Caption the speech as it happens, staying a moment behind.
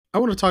I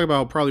want to talk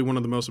about probably one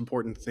of the most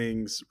important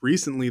things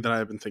recently that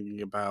I've been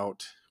thinking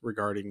about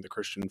regarding the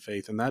Christian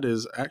faith, and that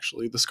is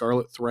actually the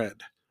Scarlet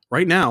Thread.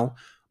 Right now,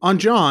 on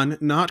John,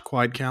 not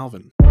quite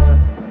Calvin.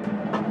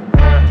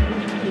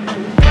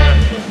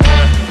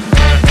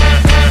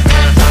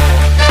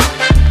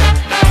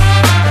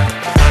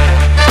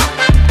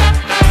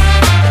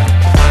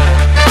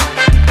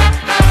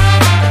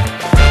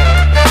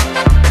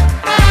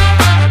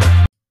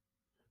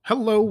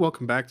 Hello,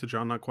 welcome back to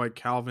John Not Quite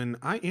Calvin.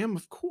 I am,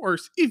 of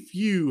course, if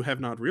you have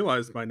not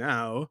realized by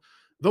now,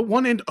 the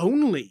one and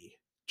only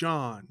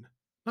John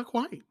Not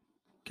Quite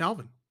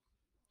Calvin.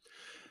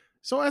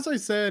 So, as I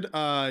said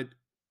at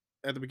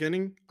the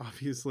beginning,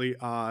 obviously,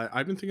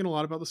 I've been thinking a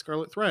lot about the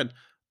Scarlet Thread.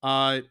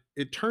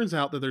 It turns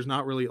out that there's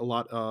not really a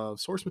lot of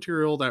source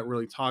material that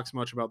really talks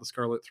much about the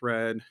Scarlet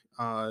Thread.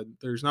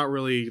 There's not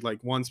really like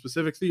one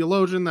specific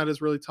theologian that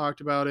has really talked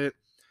about it.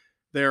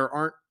 There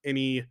aren't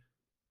any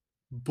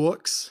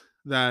books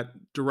that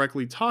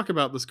directly talk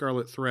about the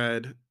Scarlet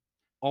Thread,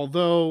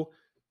 although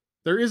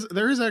there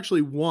is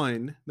actually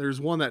one. There's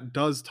one that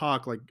does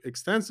talk like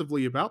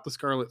extensively about the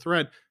Scarlet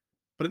Thread,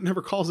 but it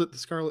never calls it the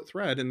Scarlet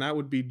Thread, and that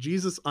would be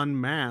Jesus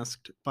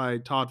Unmasked by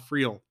Todd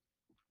Friel.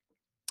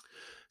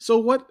 So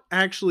what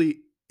actually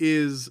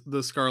is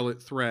the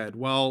Scarlet Thread?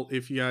 Well,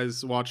 if you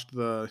guys watched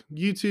the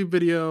YouTube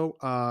video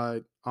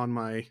on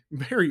my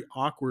very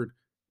awkward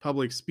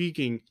public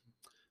speaking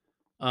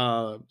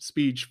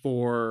speech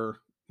for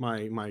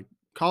my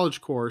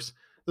college course,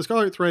 the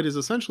Scarlet Thread is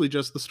essentially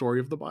just the story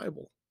of the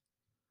Bible.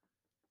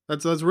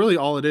 That's really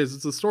all it is.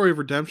 It's the story of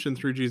redemption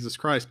through Jesus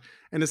Christ.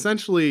 And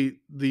essentially,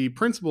 the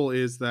principle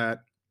is that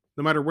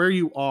no matter where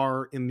you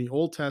are in the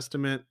Old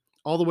Testament,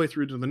 all the way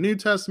through to the New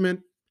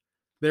Testament,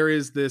 there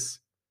is this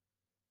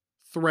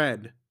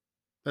thread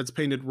that's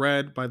painted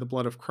red by the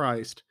blood of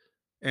Christ.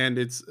 And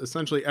it's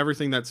essentially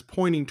everything that's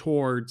pointing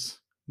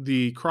towards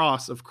the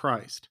cross of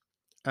Christ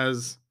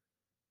as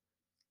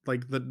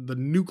like the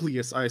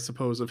nucleus, I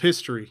suppose, of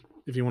history,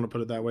 if you want to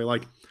put it that way.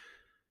 Like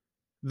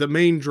the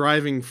main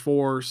driving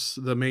force,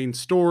 the main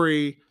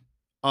story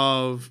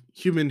of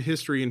human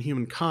history and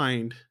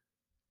humankind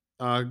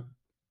uh,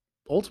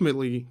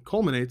 ultimately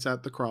culminates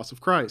at the cross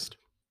of Christ.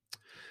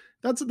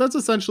 That's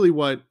essentially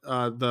what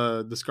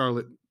the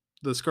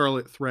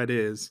Scarlet Thread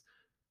is.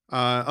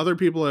 Other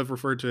people have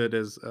referred to it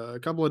as a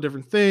couple of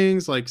different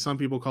things. Like some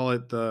people call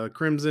it the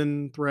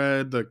Crimson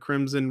Thread, the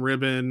Crimson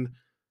Ribbon.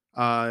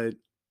 Uh,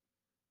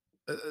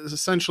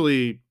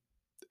 Essentially,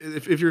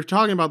 if you're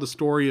talking about the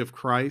story of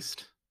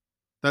Christ,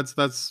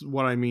 that's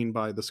what I mean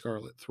by the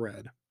Scarlet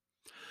Thread.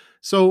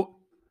 So,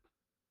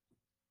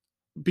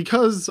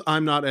 because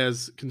I'm not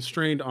as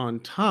constrained on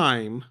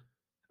time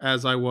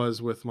as I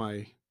was with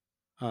my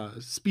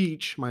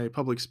speech, my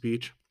public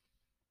speech,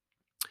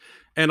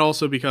 and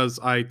also because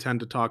I tend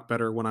to talk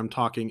better when I'm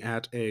talking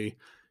at a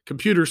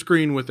computer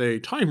screen with a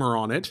timer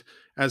on it,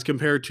 as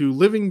compared to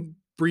living,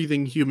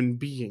 breathing human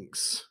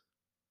beings,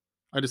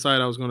 I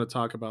decided I was going to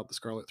talk about the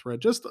Scarlet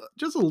Thread just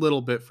a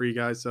little bit for you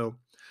guys. So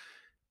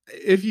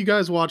if you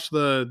guys watch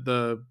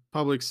the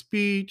public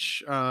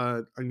speech,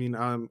 I mean,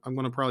 I'm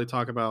going to probably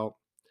talk about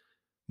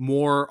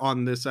more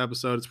on this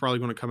episode. It's probably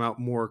going to come out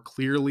more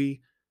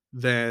clearly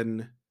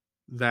than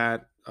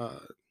that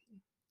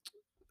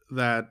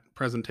that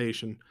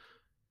presentation.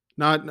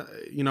 Not,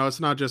 it's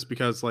not just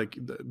because like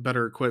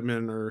better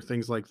equipment or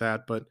things like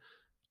that, but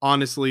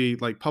honestly,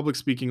 like public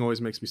speaking always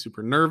makes me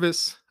super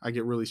nervous. I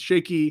get really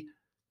shaky,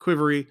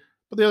 quivery.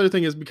 But the other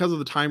thing is because of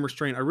the time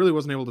restraint, I really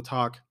wasn't able to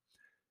talk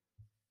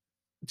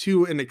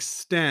to an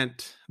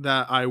extent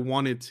that I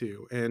wanted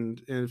to.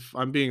 And if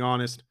I'm being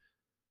honest,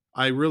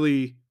 I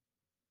really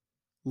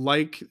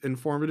like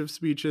informative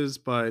speeches,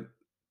 but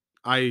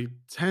I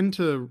tend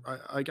to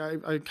I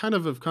kind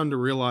of have come to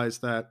realize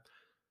that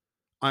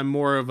I'm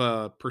more of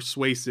a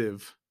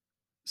persuasive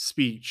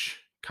speech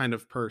kind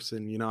of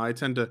person. I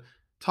tend to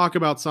talk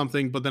about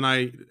something, but then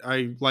I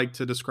like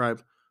to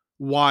describe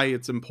why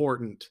it's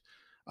important,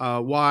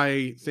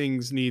 why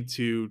things need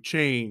to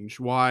change,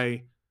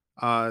 why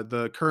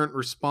the current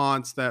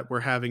response that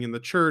we're having in the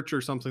church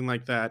or something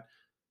like that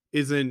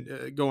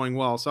isn't going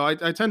well. So I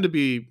tend to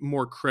be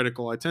more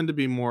critical. I tend to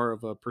be more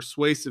of a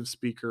persuasive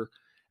speaker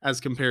as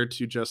compared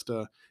to just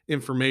a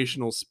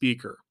informational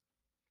speaker.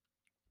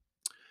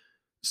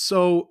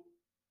 So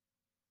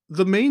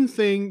the main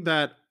thing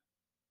that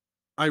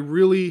I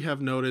really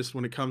have noticed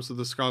when it comes to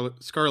the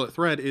Scarlet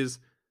Thread is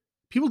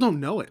people don't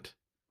know it.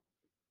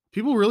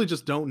 People really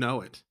just don't know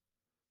it.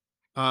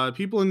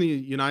 People in the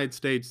United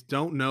States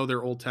don't know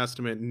their Old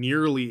Testament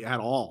nearly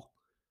at all.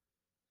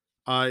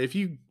 If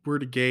you were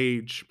to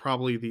gauge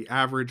probably the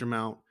average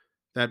amount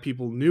that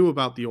people knew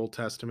about the Old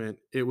Testament,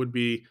 it would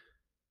be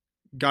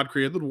God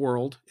created the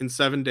world in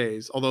 7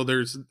 days. Although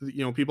there's,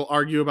 people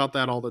argue about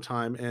that all the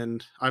time.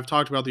 And I've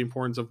talked about the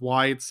importance of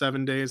why it's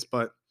 7 days,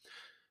 but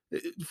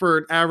for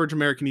an average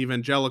American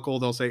evangelical,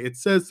 they'll say it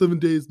says 7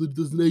 days, but it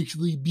doesn't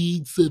actually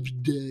mean 7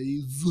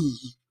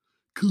 days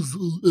because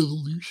of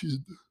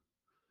evolution.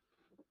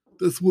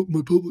 That's what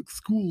my public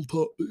school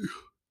taught me.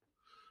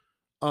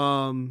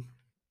 Um,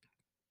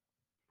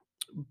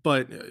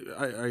 But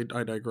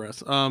I digress.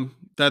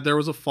 That there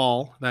was a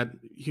fall, that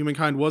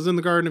humankind was in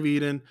the Garden of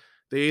Eden.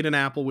 They ate an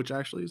apple, which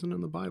actually isn't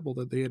in the Bible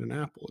that they ate an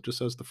apple. It just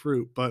says the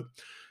fruit. But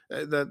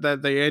that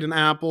they ate an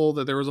apple,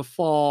 that there was a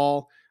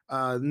fall.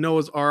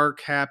 Noah's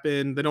Ark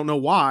happened. They don't know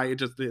why.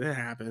 It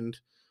happened.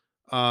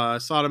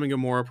 Sodom and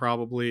Gomorrah,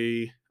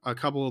 probably a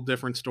couple of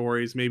different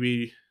stories.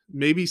 Maybe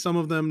some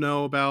of them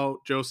know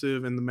about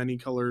Joseph and the many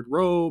colored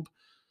robe.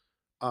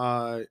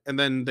 And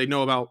then they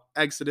know about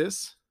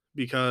Exodus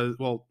because,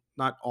 well,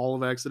 not all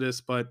of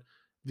Exodus, but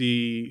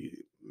the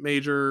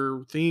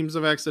major themes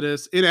of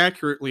Exodus.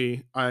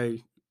 Inaccurately, I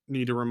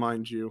need to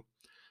remind you,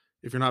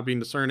 if you're not being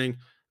discerning,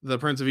 the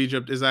Prince of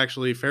Egypt is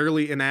actually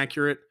fairly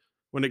inaccurate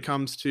when it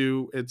comes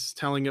to its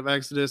telling of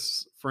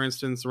Exodus. For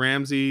instance,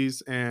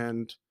 Ramses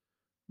and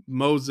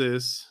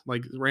Moses,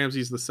 like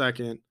Ramses the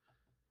second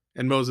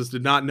and Moses,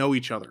 did not know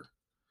each other.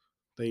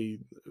 They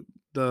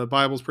the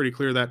Bible's pretty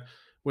clear that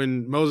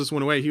when Moses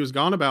went away, he was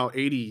gone about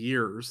 80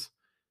 years.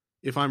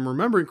 If I'm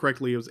remembering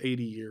correctly, it was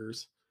 80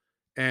 years.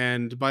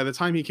 And by the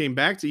time he came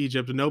back to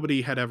Egypt,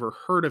 nobody had ever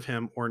heard of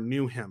him or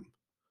knew him.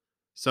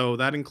 So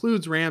that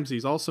includes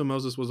Ramses. Also,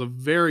 Moses was a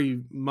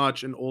very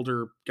much an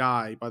older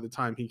guy by the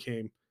time he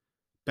came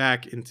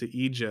back into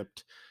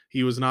Egypt.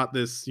 He was not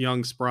this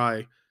young,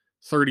 spry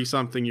 30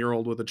 something year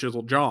old with a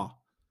chiseled jaw.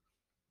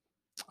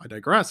 I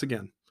digress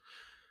again.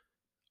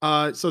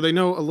 So they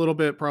know a little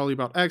bit probably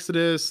about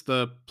Exodus,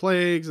 the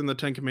plagues, and the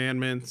Ten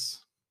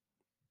Commandments.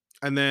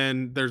 And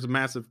then there's a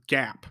massive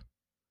gap.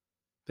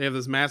 They have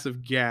this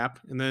massive gap,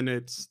 and then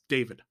it's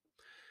David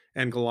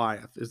and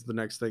Goliath is the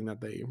next thing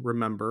that they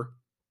remember.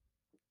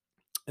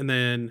 And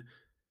then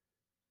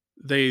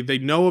they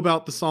know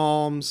about the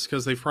Psalms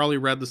because they've probably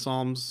read the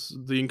Psalms,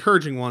 the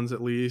encouraging ones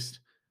at least.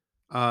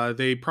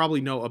 They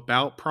probably know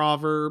about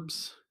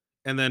Proverbs,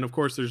 and then of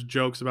course there's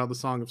jokes about the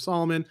Song of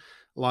Solomon.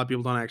 A lot of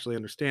people don't actually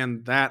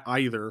understand that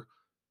either.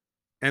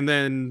 And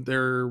then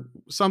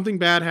something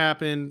bad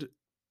happened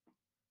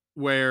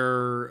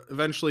where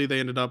eventually they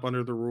ended up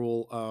under the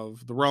rule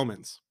of the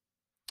Romans.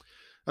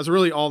 That's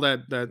really all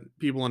that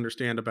people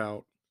understand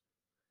about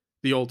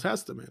the Old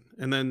Testament.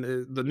 And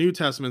then the New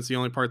Testament's the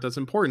only part that's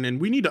important.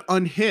 And we need to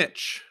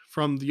unhitch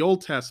from the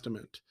Old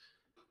Testament.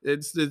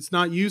 It's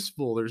not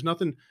useful. There's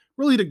nothing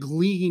really to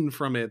glean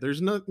from it.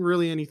 There's not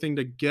really anything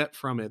to get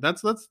from it.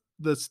 That's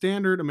the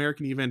standard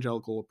American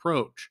evangelical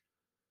approach.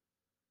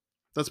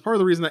 That's part of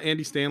the reason that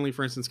Andy Stanley,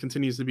 for instance,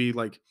 continues to be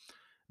like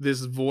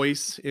this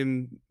voice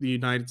in the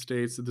United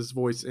States, this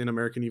voice in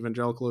American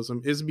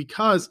evangelicalism, is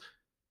because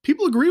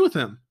people agree with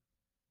him.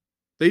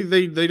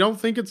 They don't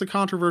think it's a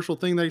controversial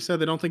thing that he said.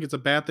 They don't think it's a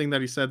bad thing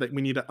that he said that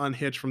we need to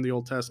unhitch from the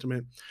Old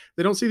Testament.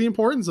 They don't see the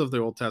importance of the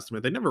Old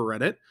Testament. They never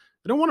read it.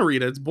 They don't want to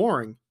read it. It's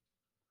boring.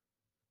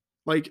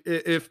 Like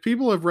if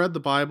people have read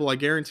the Bible, I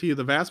guarantee you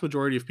the vast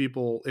majority of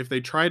people, if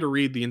they try to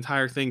read the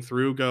entire thing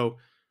through, go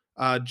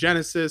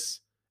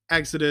Genesis,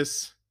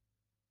 Exodus,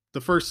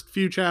 the first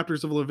few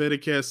chapters of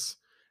Leviticus,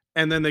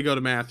 and then they go to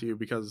Matthew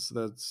because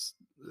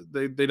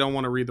they don't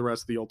want to read the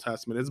rest of the Old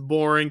Testament. It's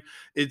boring.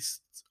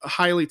 It's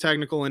highly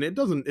technical, and it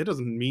doesn't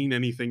mean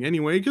anything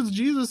anyway because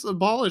Jesus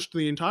abolished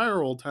the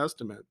entire Old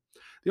Testament.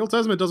 The Old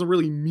Testament doesn't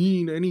really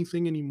mean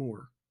anything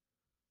anymore.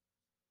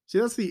 See,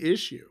 that's the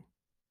issue.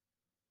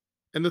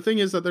 And the thing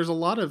is that there's a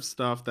lot of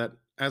stuff that,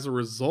 as a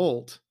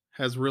result,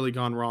 has really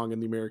gone wrong in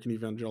the American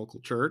evangelical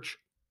church.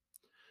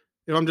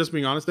 If I'm just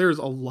being honest, there's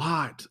a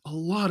lot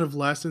of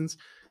lessons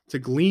to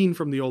glean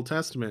from the Old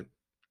Testament.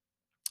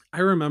 I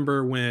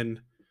remember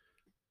when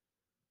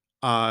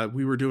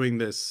we were doing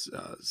this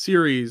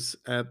series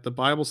at the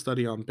Bible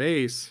study on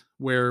base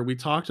where we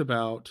talked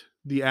about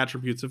the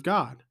attributes of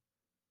God.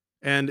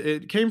 And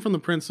it came from the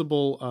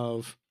principle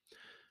of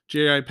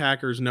J.I.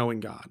 Packer's knowing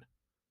God,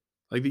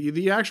 like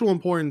the actual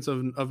importance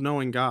of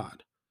knowing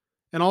God.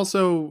 And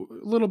also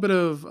a little bit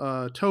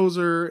of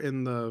Tozer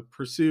in the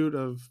pursuit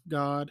of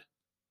God,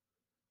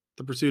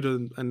 the pursuit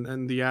of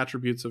and the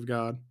attributes of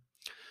God.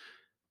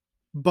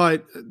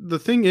 But the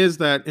thing is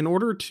that in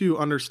order to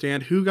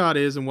understand who God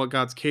is and what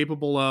God's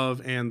capable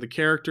of and the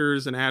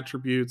characters and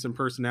attributes and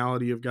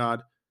personality of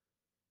God,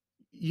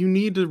 you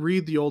need to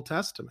read the Old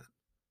Testament.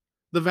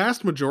 The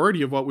vast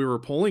majority of what we were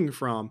pulling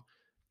from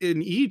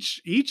in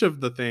each of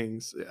the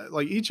things,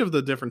 like each of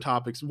the different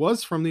topics,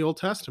 was from the Old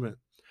Testament.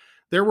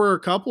 There were a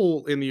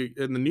couple in the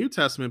New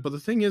Testament, but the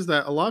thing is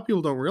that a lot of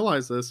people don't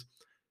realize this.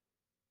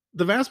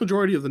 The vast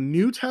majority of the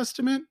New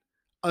Testament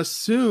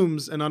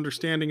assumes an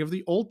understanding of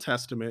the Old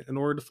Testament in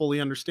order to fully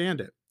understand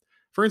it.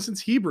 For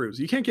instance, Hebrews.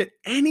 You can't get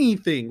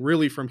anything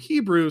really from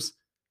Hebrews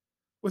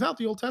without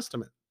the Old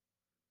Testament.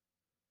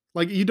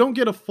 Like, you don't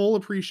get a full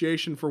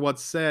appreciation for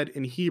what's said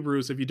in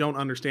Hebrews if you don't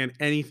understand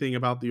anything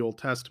about the Old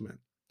Testament.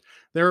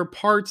 There are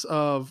parts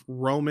of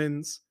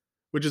Romans,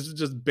 which is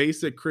just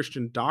basic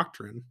Christian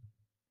doctrine,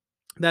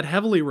 that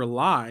heavily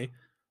rely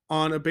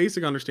on a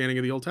basic understanding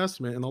of the Old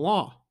Testament and the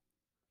law.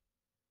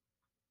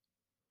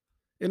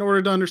 In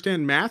order to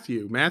understand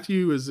Matthew,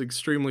 Matthew is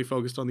extremely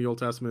focused on the Old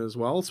Testament as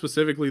well,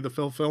 specifically the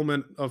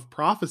fulfillment of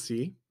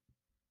prophecy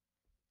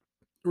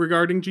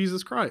regarding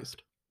Jesus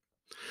Christ.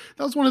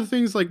 That was one of the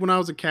things, like, when I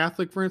was a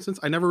Catholic, for instance,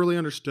 I never really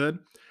understood.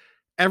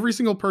 Every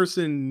single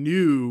person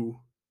knew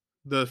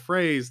the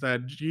phrase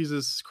that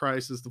Jesus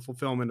Christ is the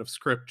fulfillment of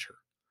Scripture.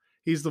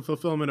 He's the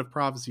fulfillment of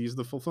prophecy. He's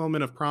the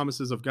fulfillment of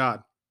promises of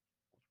God.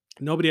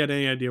 Nobody had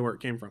any idea where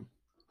it came from.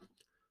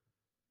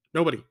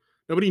 Nobody.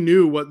 Nobody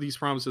knew what these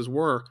promises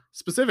were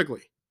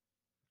specifically.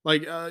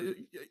 Like,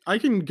 I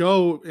can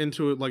go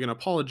into like an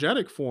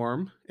apologetic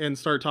form and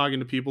start talking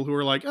to people who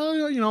are like,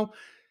 oh,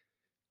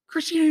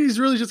 Christianity is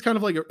really just kind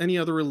of like any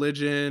other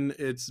religion.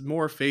 It's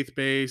more faith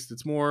based.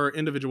 It's more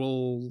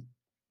individual,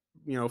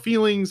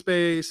 feelings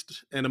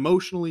based and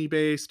emotionally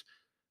based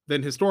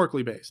than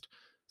historically based.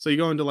 So you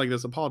go into like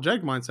this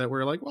apologetic mindset where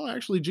you're like, well,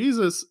 actually,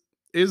 Jesus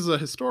is a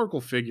historical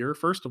figure,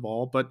 first of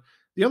all. But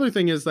the other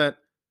thing is that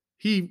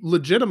he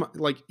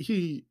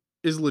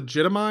is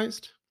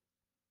legitimized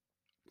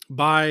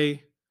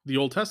by the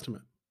Old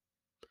Testament.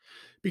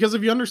 Because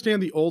if you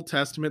understand the Old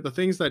Testament, the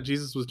things that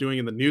Jesus was doing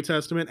in the New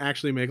Testament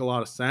actually make a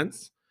lot of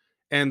sense.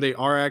 And they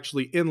are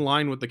actually in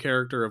line with the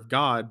character of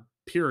God,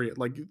 period.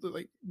 Like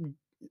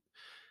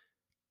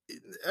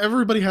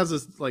everybody has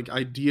this like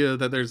idea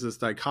that there's this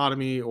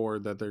dichotomy or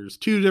that there's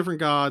two different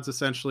gods.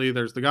 Essentially,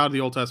 there's the God of the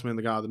Old Testament and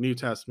the God of the New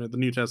Testament. The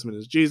New Testament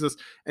is Jesus,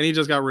 and he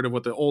just got rid of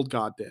what the old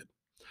God did.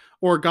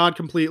 Or God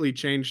completely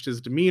changed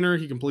his demeanor,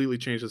 he completely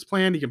changed his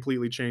plan, he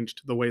completely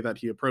changed the way that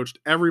he approached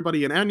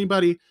everybody and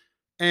anybody,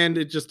 and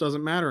it just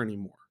doesn't matter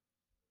anymore.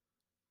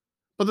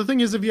 But the thing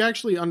is, if you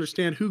actually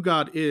understand who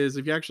God is,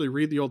 if you actually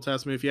read the Old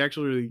Testament, if you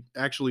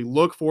actually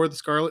look for the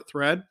scarlet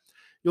thread,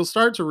 you'll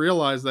start to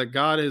realize that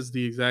God is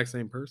the exact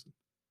same person.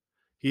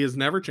 He has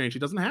never changed. He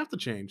doesn't have to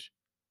change.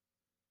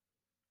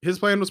 His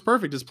plan was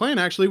perfect. His plan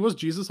actually was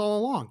Jesus all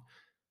along.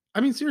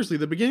 I mean, seriously,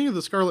 the beginning of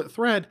the scarlet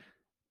thread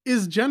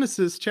is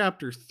Genesis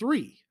chapter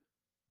 3.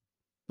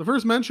 The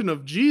first mention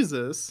of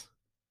Jesus,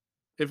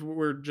 if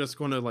we're just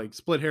going to like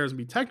split hairs and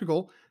be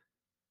technical,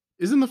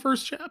 is in the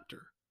first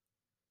chapter,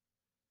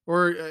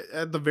 or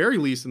at the very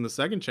least in the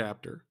second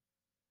chapter.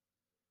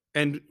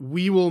 And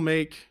we will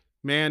make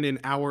man in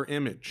our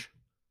image.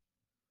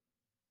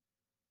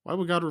 Why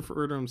would God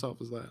refer to himself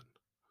as that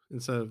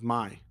instead of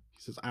my? He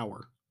says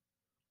our.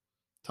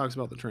 Talks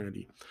about the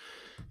Trinity.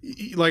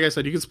 Like I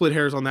said, you can split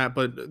hairs on that,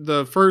 but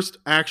the first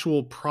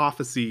actual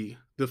prophecy,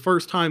 the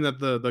first time that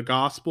the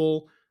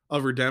gospel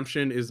of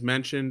redemption is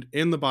mentioned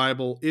in the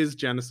Bible is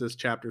Genesis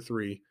chapter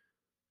 3.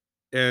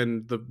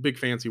 And the big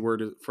fancy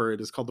word for it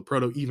is called the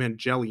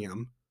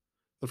proto-evangelium,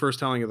 the first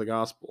telling of the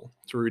gospel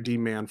to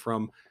redeem man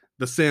from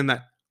the sin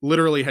that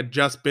literally had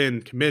just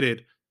been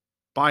committed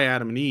by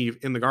Adam and Eve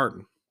in the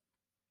garden.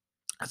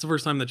 That's the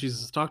first time that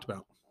Jesus is talked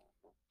about.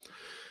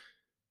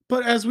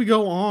 But as we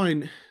go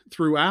on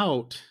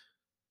throughout,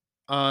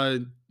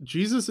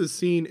 Jesus is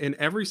seen in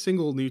every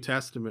single New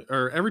Testament,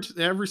 or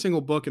every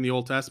single book in the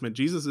Old Testament.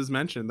 Jesus is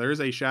mentioned. There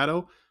is a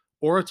shadow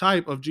or a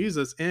type of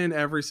Jesus in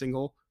every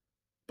single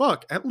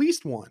book, at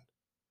least one,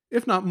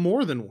 if not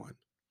more than one.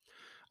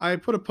 I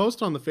put a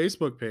post on the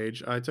Facebook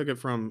page. I took it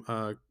from,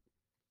 I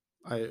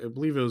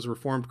believe it was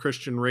Reformed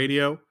Christian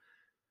Radio,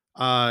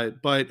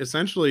 but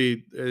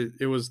essentially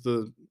it was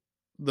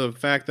the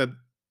fact that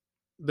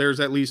there's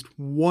at least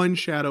one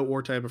shadow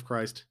or type of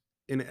Christ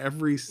in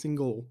every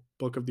single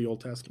book of the Old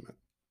Testament.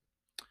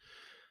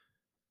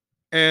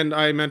 And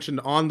I mentioned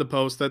on the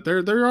post that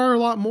there are a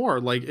lot more.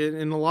 Like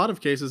in a lot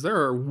of cases, there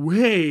are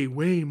way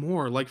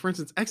more. Like for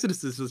instance,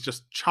 Exodus is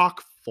just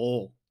chock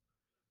full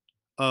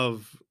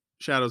of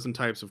shadows and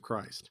types of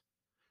Christ,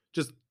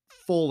 just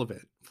full of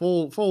it,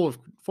 full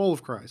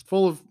of Christ,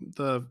 full of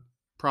the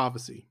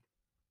prophecy.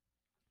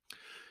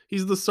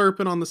 He's the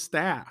serpent on the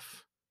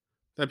staff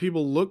that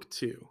people look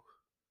to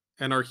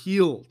and are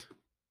healed.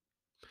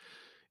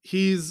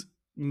 He's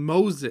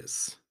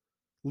Moses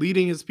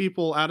leading his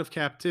people out of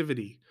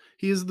captivity.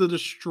 He is the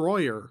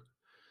destroyer,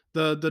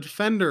 the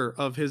defender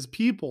of his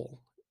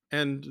people,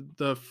 and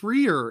the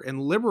freer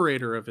and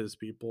liberator of his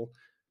people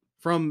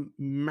from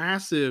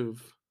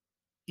massive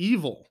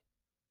evil.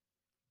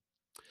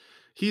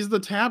 He's the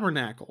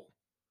tabernacle.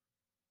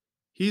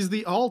 He's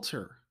the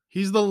altar.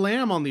 He's the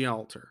lamb on the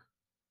altar.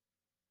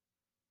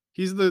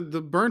 He's the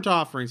burnt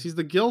offerings. He's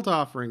the guilt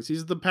offerings.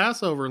 He's the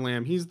Passover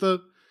lamb.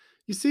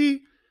 You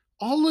see,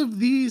 all of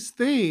these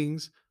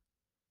things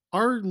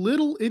are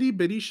little itty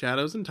bitty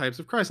shadows and types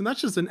of Christ. And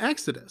that's just in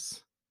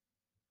Exodus.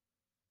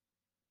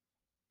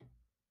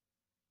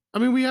 I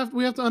mean, we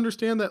have to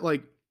understand that,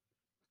 like,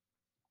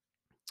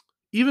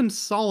 even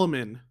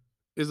Solomon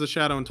is a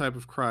shadow and type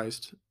of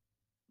Christ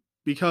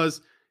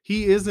because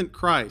he isn't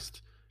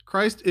Christ.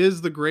 Christ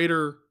is the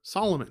greater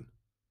Solomon.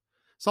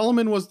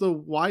 Solomon was the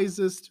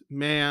wisest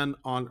man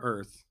on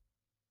earth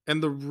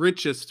and the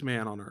richest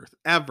man on earth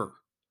ever.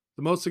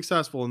 The most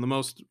successful and the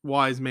most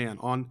wise man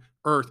on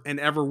earth and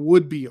ever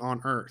would be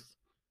on earth.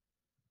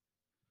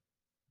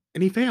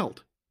 And he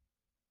failed.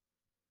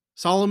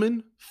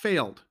 Solomon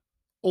failed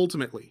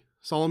ultimately.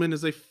 Solomon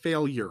is a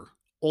failure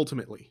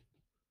ultimately.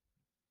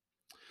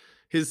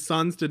 His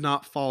sons did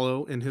not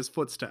follow in his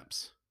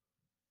footsteps.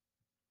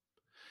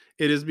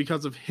 It is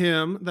because of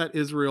him that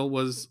Israel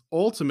was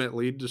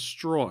ultimately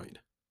destroyed,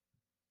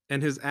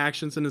 and his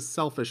actions and his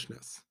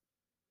selfishness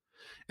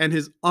and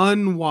his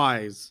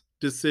unwise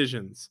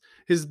decisions,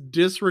 his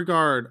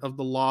disregard of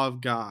the law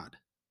of God.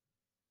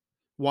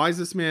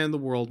 Wisest man in the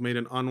world made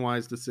an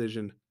unwise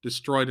decision,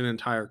 destroyed an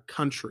entire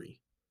country.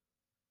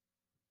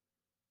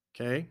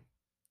 Okay?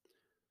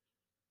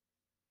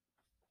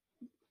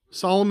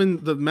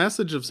 Solomon, the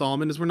message of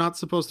Solomon is we're not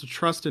supposed to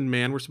trust in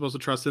man, we're supposed to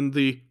trust in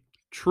the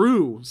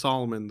true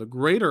Solomon, the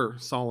greater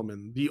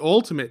Solomon, the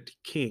ultimate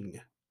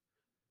king,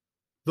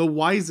 the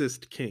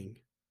wisest king.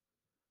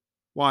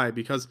 Why?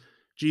 Because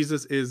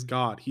Jesus is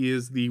God. He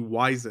is the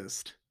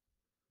wisest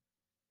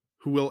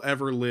who will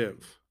ever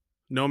live.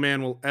 No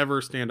man will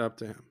ever stand up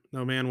to him.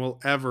 No man will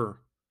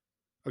ever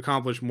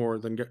accomplish more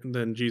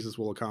than Jesus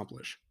will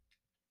accomplish.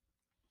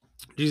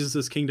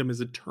 Jesus' kingdom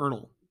is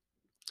eternal.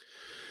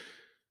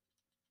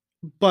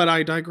 But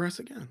I digress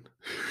again.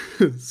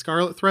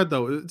 Scarlet thread,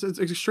 though, it's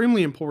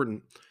extremely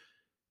important.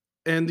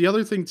 And the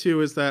other thing too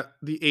is that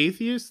the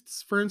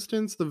atheists, for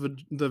instance,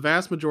 the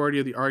vast majority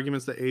of the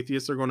arguments that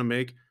atheists are going to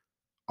make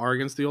are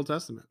against the Old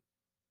Testament.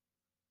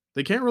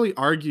 They can't really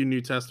argue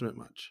New Testament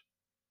much.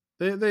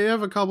 They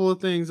have a couple of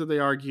things that they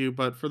argue,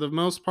 but for the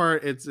most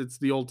part, it's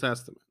the Old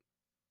Testament.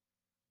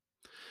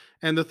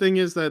 And the thing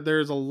is that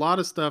there's a lot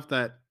of stuff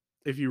that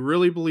if you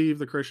really believe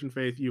the Christian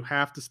faith, you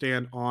have to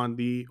stand on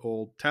the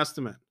Old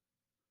Testament.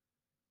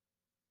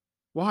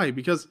 Why?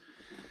 Because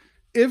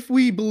if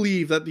we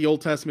believe that the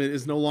Old Testament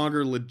is no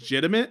longer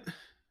legitimate,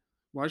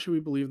 why should we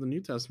believe the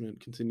New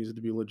Testament continues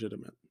to be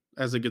legitimate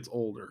as it gets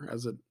older,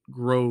 as it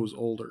grows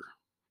older?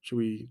 Should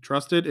we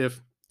trust it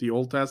if the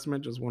Old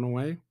Testament just went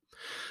away?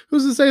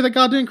 Who's to say that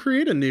God didn't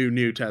create a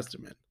New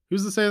Testament?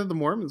 Who's to say that the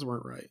Mormons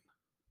weren't right?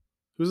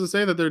 Who's to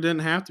say that there didn't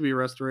have to be a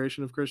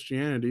restoration of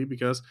Christianity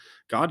because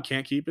God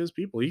can't keep his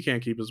people? He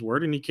can't keep his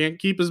word and he can't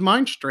keep his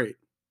mind straight.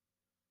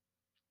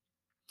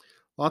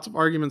 Lots of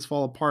arguments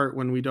fall apart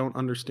when we don't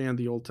understand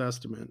the Old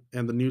Testament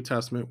and the New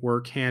Testament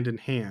work hand in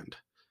hand.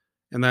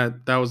 And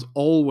that was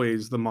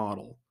always the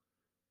model.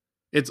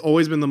 It's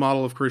always been the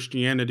model of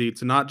Christianity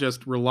to not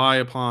just rely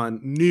upon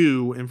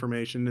new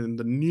information in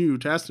the New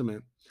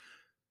Testament,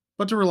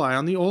 but to rely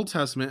on the Old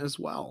Testament as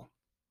well.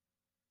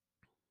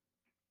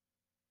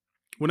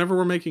 Whenever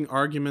we're making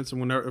arguments and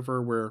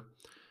whenever we're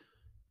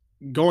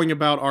going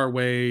about our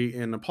way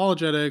in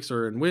apologetics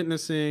or in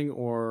witnessing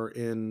or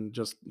in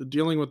just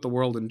dealing with the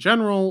world in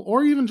general,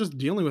 or even just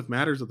dealing with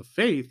matters of the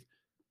faith,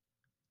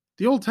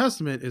 the Old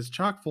Testament is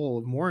chock full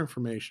of more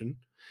information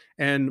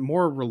and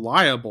more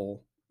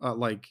reliable,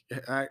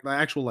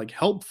 actual like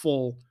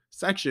helpful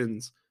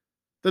sections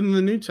than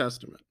the New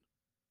Testament.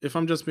 If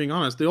I'm just being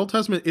honest, the Old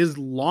Testament is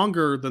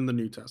longer than the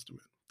New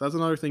Testament. That's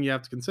another thing you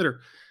have to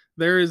consider.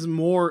 There is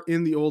more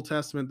in the Old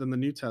Testament than the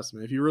New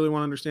Testament. If you really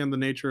want to understand the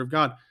nature of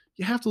God,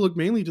 you have to look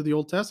mainly to the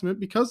Old Testament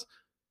because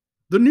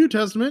the New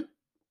Testament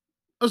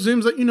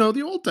assumes that you know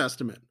the Old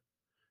Testament.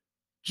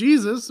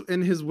 Jesus,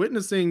 in his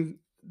witnessing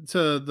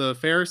to the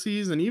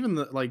Pharisees and even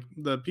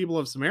the people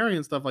of Samaria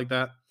and stuff like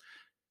that,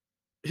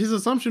 his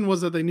assumption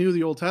was that they knew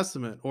the Old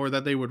Testament or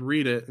that they would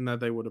read it and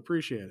that they would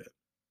appreciate it.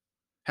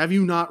 Have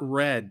you not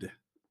read?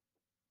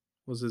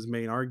 Was his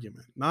main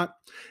argument. Not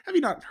have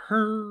you not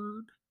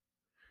heard?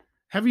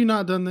 Have you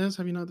not done this?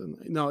 Have you not done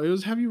that? No, it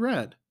was have you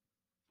read?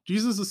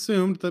 Jesus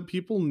assumed that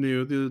people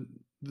knew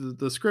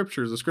the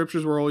scriptures. The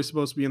scriptures were always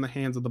supposed to be in the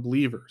hands of the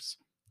believers.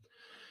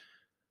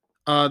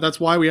 That's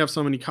why we have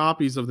so many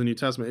copies of the New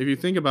Testament. If you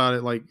think about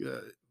it,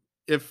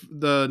 if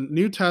the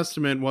New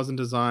Testament wasn't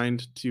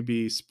designed to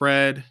be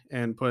spread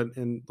and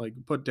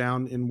put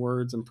down in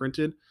words and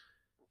printed,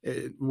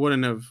 it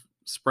wouldn't have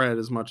spread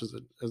as much as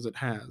it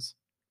has.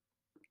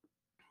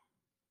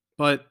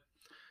 But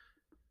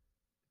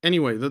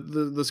anyway,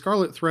 the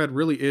Scarlet Thread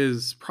really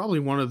is probably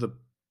one of the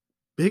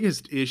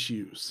biggest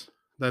issues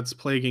that's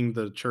plaguing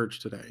the church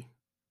today.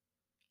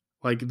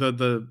 Like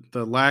the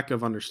lack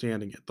of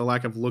understanding it, the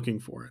lack of looking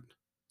for it.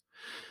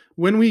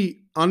 When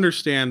we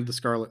understand the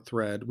Scarlet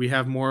Thread, we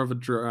have more of a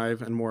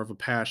drive and more of a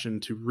passion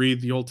to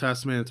read the Old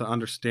Testament and to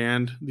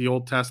understand the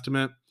Old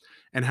Testament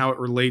and how it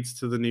relates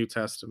to the New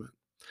Testament.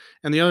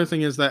 And the other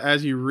thing is that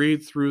as you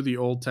read through the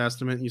Old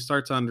Testament, you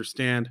start to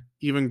understand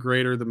even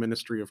greater the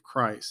ministry of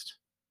Christ.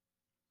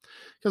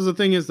 Because the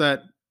thing is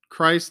that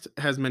Christ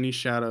has many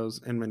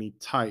shadows and many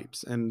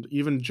types. And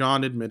even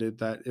John admitted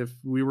that if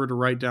we were to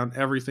write down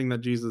everything that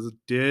Jesus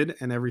did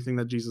and everything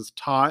that Jesus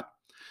taught,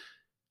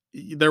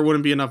 there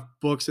wouldn't be enough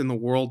books in the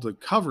world to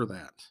cover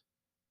that.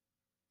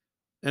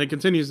 And it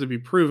continues to be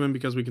proven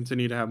because we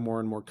continue to have more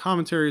and more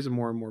commentaries and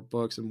more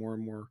books and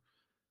more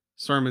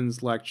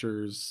sermons,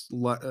 lectures,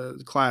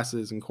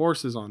 classes, and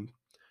courses on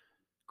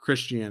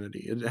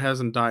Christianity. It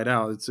hasn't died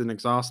out. It's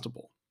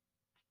inexhaustible.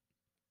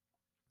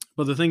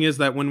 But the thing is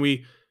that when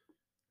we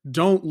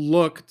don't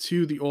look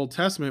to the Old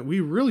Testament, we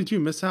really do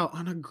miss out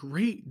on a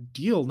great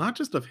deal, not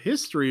just of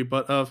history,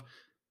 but of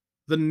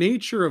the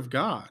nature of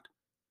God.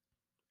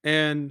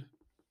 And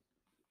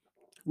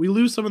we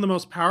lose some of the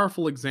most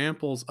powerful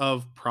examples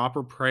of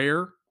proper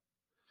prayer.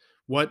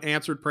 what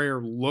answered prayer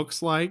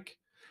looks like,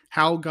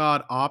 how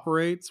God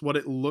operates, what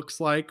it looks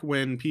like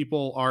when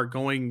people are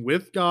going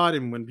with God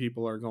and when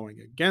people are going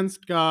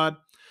against God,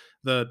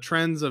 the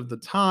trends of the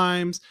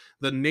times,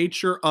 the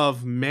nature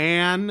of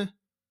man.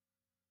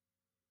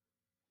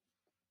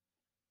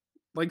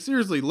 Like,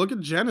 seriously, look at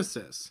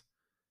Genesis.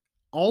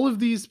 All of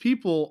these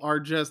people are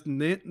just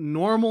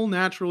normal,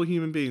 natural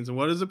human beings. And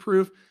what is it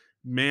proof?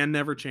 Man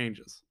never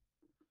changes.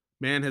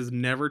 Man has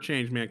never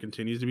changed. Man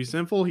continues to be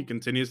sinful. He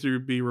continues to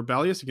be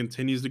rebellious. He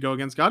continues to go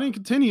against God. And he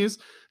continues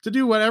to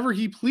do whatever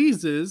he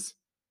pleases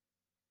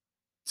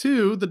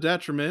to the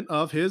detriment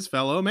of his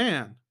fellow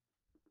man.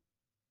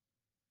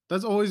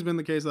 That's always been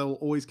the case. That will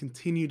always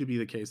continue to be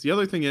the case. The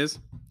other thing is,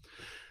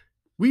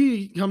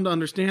 we come to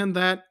understand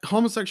that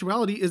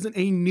homosexuality isn't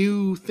a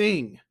new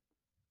thing.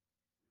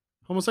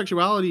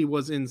 Homosexuality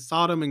was in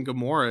Sodom and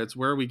Gomorrah. It's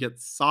where we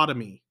get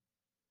sodomy.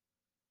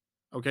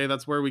 Okay,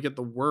 that's where we get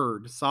the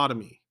word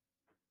sodomy,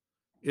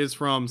 is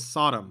from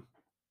Sodom.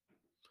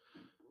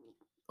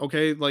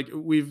 Okay, like,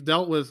 we've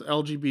dealt with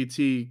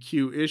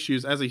LGBTQ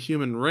issues as a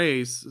human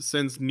race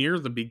since near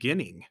the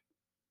beginning.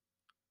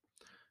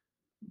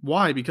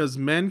 Why? Because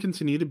men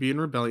continue to be in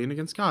rebellion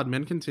against God.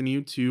 Men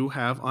continue to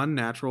have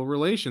unnatural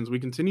relations. We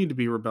continue to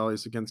be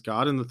rebellious against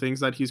God and the things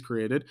that he's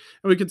created,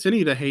 and we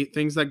continue to hate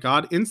things that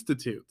God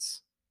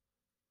institutes.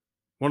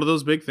 One of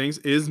those big things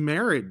is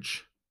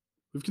marriage.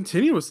 We've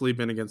continuously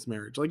been against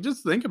marriage. Like,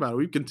 just think about it.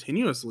 We've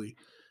continuously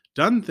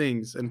done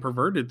things and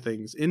perverted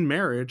things in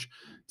marriage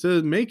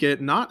to make it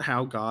not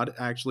how God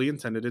actually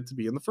intended it to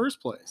be in the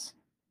first place.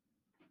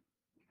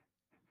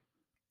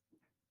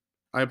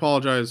 I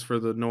apologize for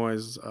the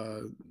noise.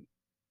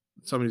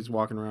 Somebody's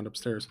walking around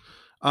upstairs.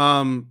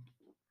 But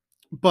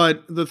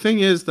the thing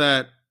is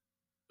that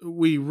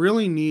we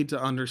really need to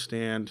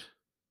understand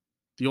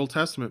the Old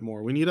Testament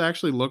more. We need to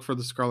actually look for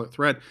the scarlet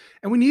thread,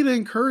 and we need to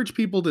encourage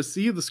people to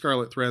see the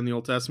scarlet thread in the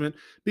Old Testament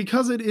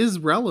because it is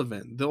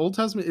relevant. The Old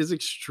Testament is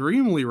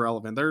extremely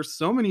relevant. There are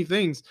so many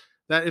things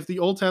that if the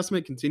Old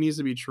Testament continues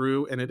to be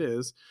true, and it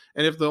is,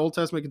 and if the Old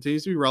Testament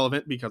continues to be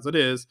relevant because it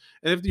is,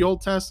 and if the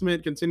Old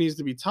Testament continues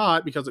to be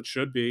taught because it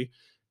should be,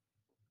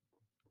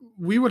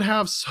 we would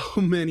have so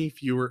many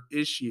fewer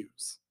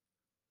issues.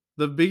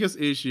 The biggest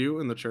issue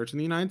in the church in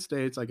the United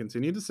States, I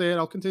continue to say it,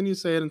 I'll continue to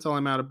say it until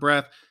I'm out of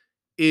breath,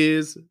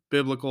 is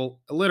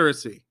biblical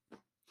illiteracy.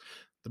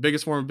 The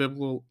biggest form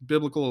of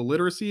biblical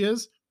illiteracy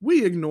is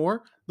we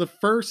ignore the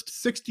first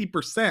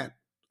 60%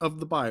 of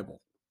the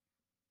Bible.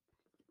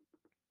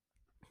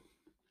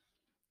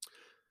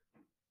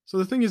 So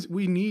the thing is,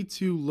 we need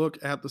to look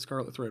at the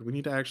scarlet thread. We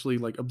need to actually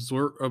like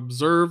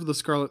observe the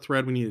scarlet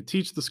thread. We need to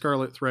teach the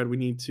scarlet thread. We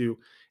need to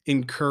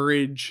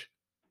encourage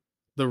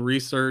the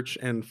research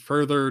and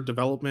further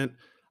development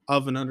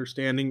of an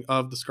understanding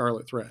of the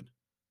scarlet thread.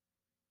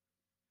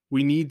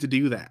 We need to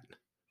do that.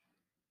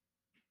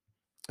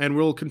 And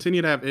we'll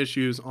continue to have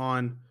issues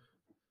on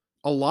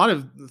a lot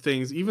of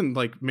things, even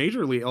like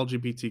majorly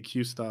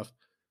LGBTQ stuff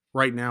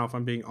right now, if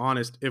I'm being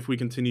honest, if we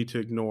continue to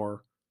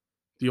ignore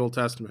the Old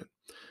Testament.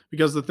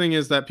 Because the thing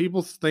is that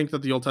people think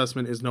that the Old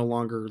Testament is no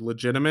longer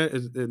legitimate,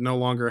 it no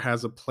longer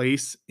has a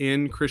place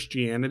in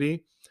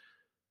Christianity.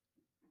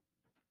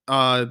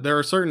 There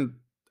are certain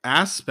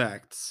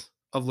aspects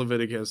of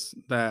Leviticus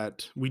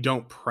that we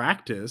don't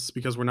practice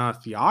because we're not a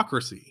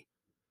theocracy.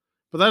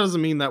 But that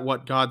doesn't mean that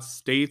what God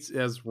states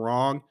as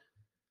wrong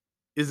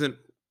isn't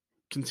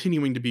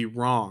continuing to be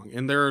wrong.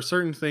 And there are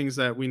certain things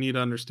that we need to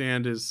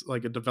understand is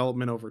like a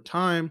development over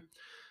time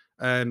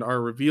and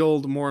are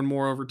revealed more and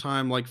more over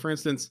time. Like, for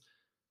instance,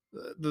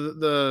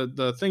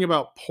 the thing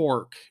about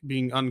pork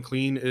being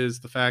unclean is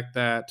the fact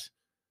that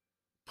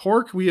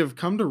pork, we have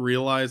come to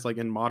realize, like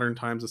in modern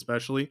times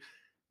especially,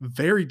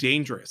 very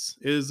dangerous.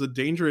 It is a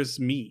dangerous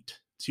meat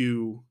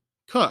to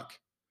cook.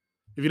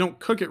 If you don't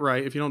cook it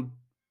right, if you don't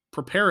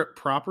prepare it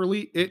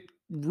properly, it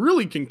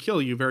really can kill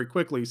you very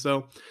quickly.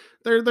 So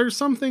there's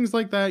some things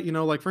like that, you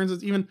know, like for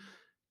instance, even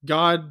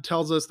God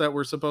tells us that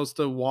we're supposed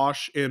to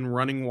wash in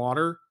running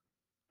water,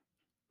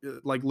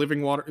 like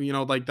living water, you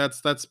know, like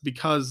that's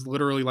because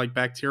literally like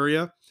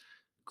bacteria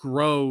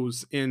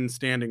grows in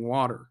standing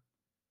water.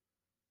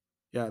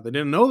 Yeah, they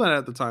didn't know that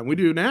at the time. We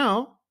do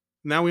now.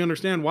 Now we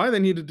understand why they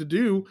needed to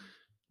do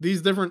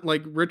these different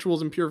like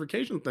rituals and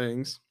purification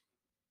things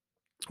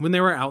when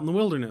they were out in the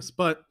wilderness.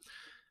 But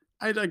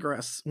I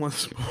digress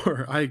once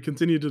more. I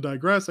continue to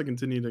digress. I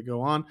continue to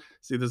go on.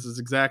 See, this is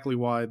exactly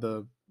why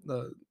the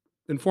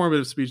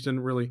informative speech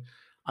didn't really,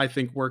 I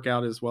think, work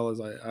out as well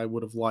as I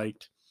would have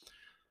liked.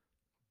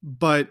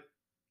 But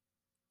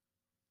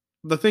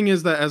the thing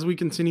is that as we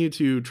continue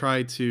to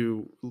try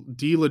to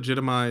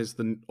delegitimize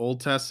the Old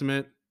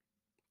Testament,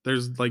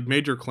 there's like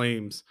major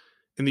claims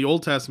in the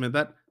Old Testament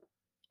that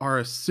are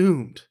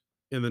assumed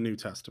in the New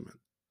Testament.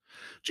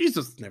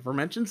 Jesus never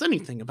mentions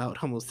anything about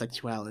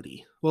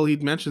homosexuality. Well, he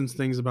mentions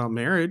things about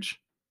marriage,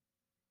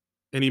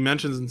 and he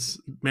mentions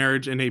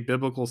marriage in a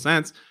biblical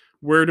sense.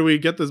 Where do we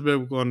get this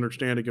biblical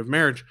understanding of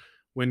marriage?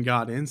 When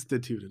God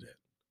instituted it.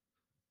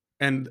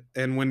 And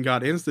when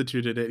God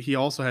instituted it, he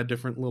also had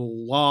different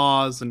little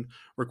laws and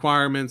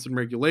requirements and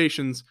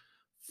regulations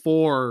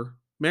for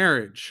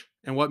marriage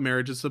and what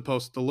marriage is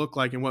supposed to look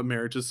like and what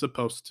marriage is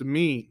supposed to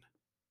mean.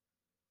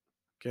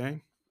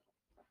 Okay?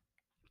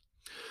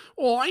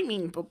 Well, I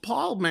mean, but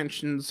Paul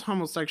mentions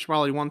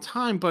homosexuality one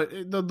time, but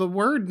the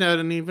word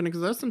didn't even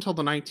exist until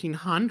the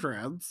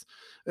 1900s.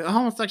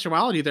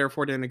 Homosexuality,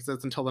 therefore, didn't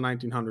exist until the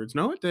 1900s.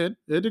 No, it did.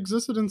 It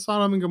existed in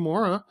Sodom and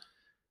Gomorrah.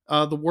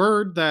 The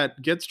word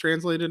that gets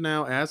translated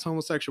now as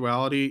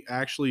homosexuality,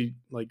 actually,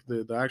 like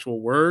the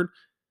actual word,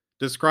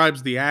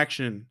 describes the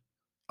action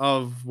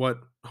of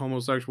what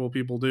homosexual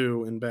people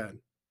do in bed.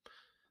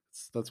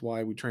 That's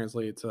why we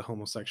translate it to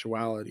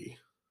homosexuality.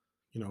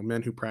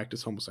 Men who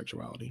practice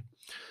homosexuality.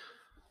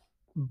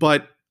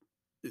 But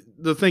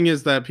the thing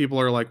is that people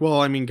are like,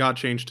 well, I mean, God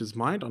changed his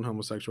mind on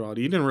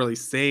homosexuality. He didn't really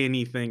say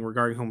anything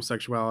regarding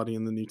homosexuality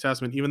in the New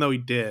Testament, even though he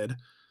did.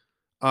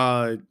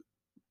 Uh,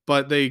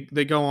 but they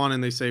go on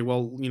and they say,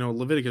 well,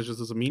 Leviticus just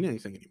doesn't mean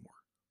anything anymore.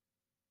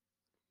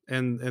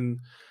 And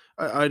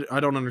I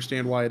don't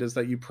understand why it is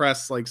that you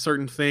press like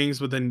certain things,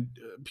 but then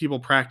people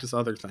practice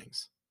other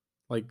things,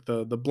 like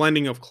the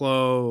blending of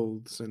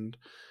clothes and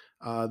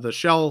the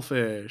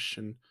shellfish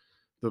and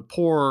the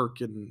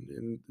pork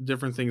and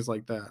different things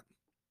like that.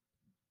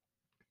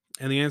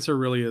 And the answer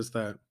really is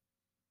that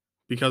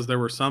because there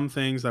were some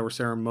things that were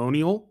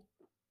ceremonial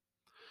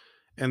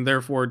and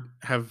therefore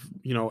have,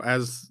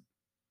 as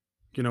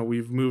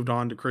we've moved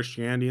on to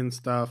Christianity and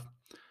stuff,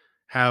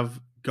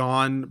 have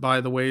gone by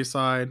the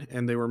wayside,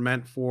 and they were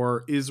meant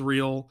for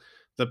Israel,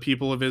 the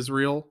people of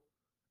Israel,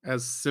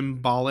 as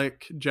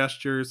symbolic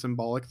gestures,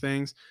 symbolic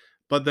things.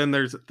 But then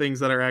there's things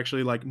that are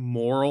actually like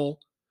moral.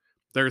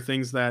 There are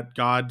things that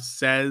God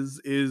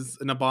says is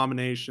an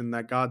abomination,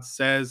 that God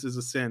says is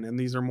a sin, and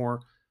these are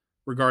more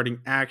regarding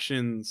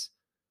actions,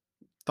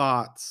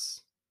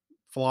 thoughts,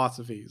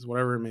 philosophies,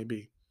 whatever it may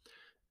be.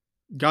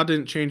 God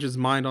didn't change his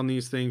mind on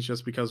these things.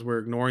 Just because we're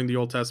ignoring the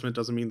Old Testament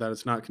doesn't mean that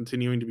it's not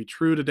continuing to be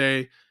true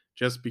today.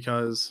 Just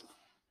because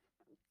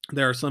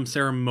there are some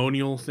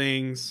ceremonial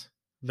things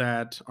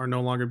that are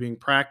no longer being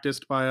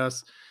practiced by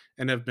us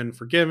and have been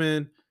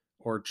forgiven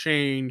or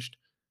changed,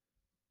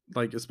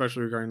 like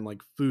especially regarding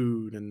like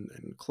food and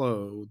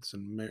clothes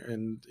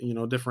and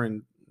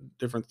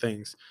different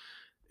things.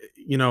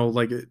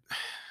 Like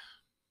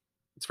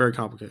it's very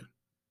complicated.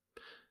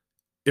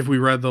 If we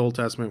read the Old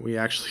Testament, we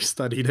actually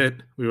studied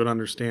it, we would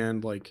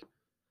understand like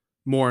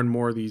more and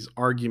more of these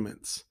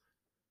arguments.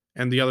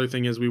 And the other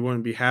thing is we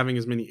wouldn't be having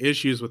as many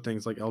issues with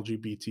things like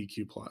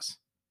LGBTQ plus.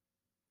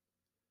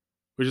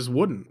 We just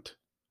wouldn't.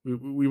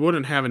 We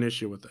wouldn't have an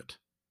issue with it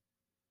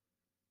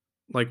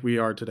like we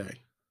are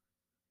today.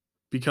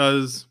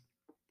 Because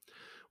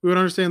we would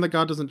understand that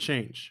God doesn't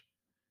change.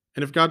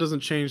 And if God doesn't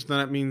change, then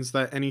that means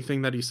that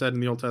anything that he said in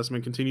the Old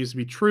Testament continues to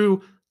be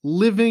true,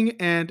 living,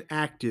 and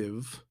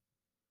active.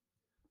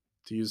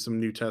 To use some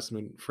New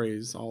Testament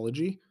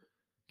phraseology,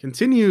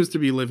 continues to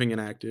be living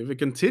and active. It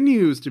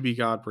continues to be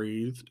God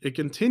breathed. It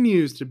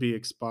continues to be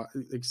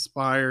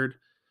expired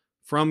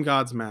from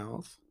God's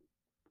mouth.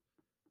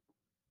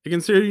 It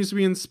continues to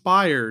be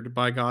inspired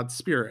by God's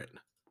Spirit.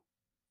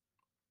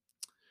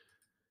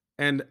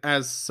 And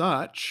as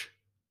such,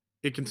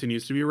 it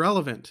continues to be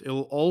relevant.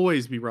 It'll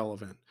always be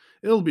relevant.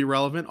 It'll be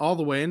relevant all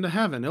the way into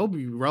heaven. It'll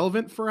be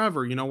relevant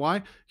forever. You know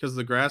why? Because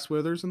the grass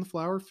withers and the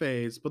flower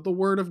fades, but the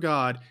word of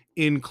God,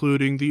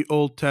 including the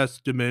Old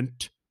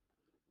Testament,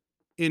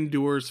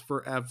 endures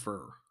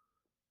forever.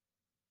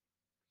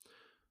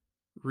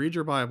 Read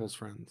your Bibles,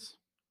 friends.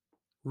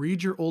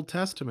 Read your Old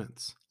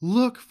Testaments.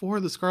 Look for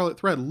the Scarlet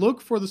Thread.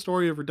 Look for the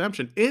story of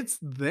redemption. It's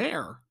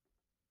there.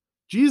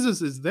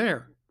 Jesus is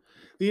there.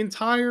 The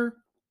entire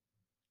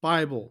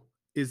Bible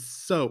is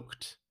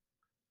soaked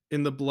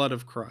in the blood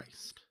of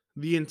Christ.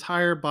 The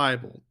entire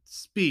Bible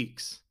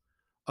speaks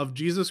of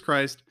Jesus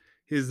Christ,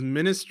 his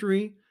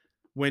ministry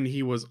when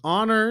he was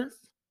on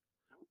earth,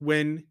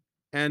 when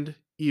and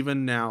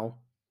even now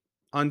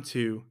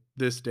unto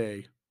this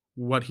day,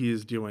 what he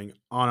is doing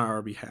on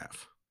our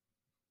behalf.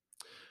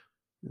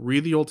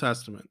 Read the Old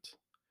Testament.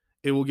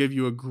 It will give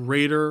you a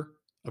greater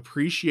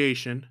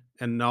appreciation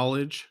and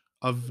knowledge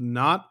of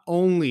not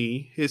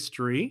only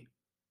history,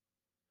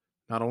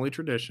 not only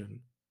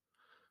tradition,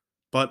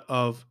 but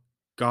of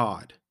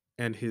God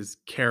and his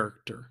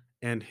character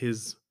and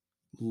his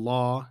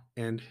law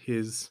and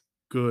his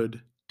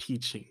good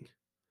teaching.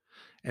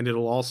 And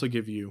it'll also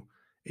give you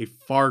a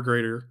far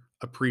greater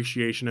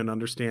appreciation and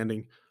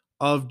understanding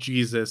of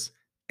Jesus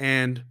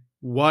and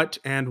what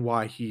and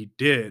why he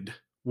did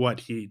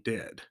what he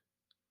did.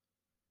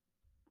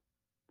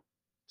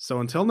 So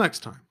until next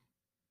time,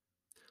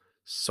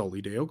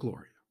 Soli Deo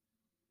Gloria.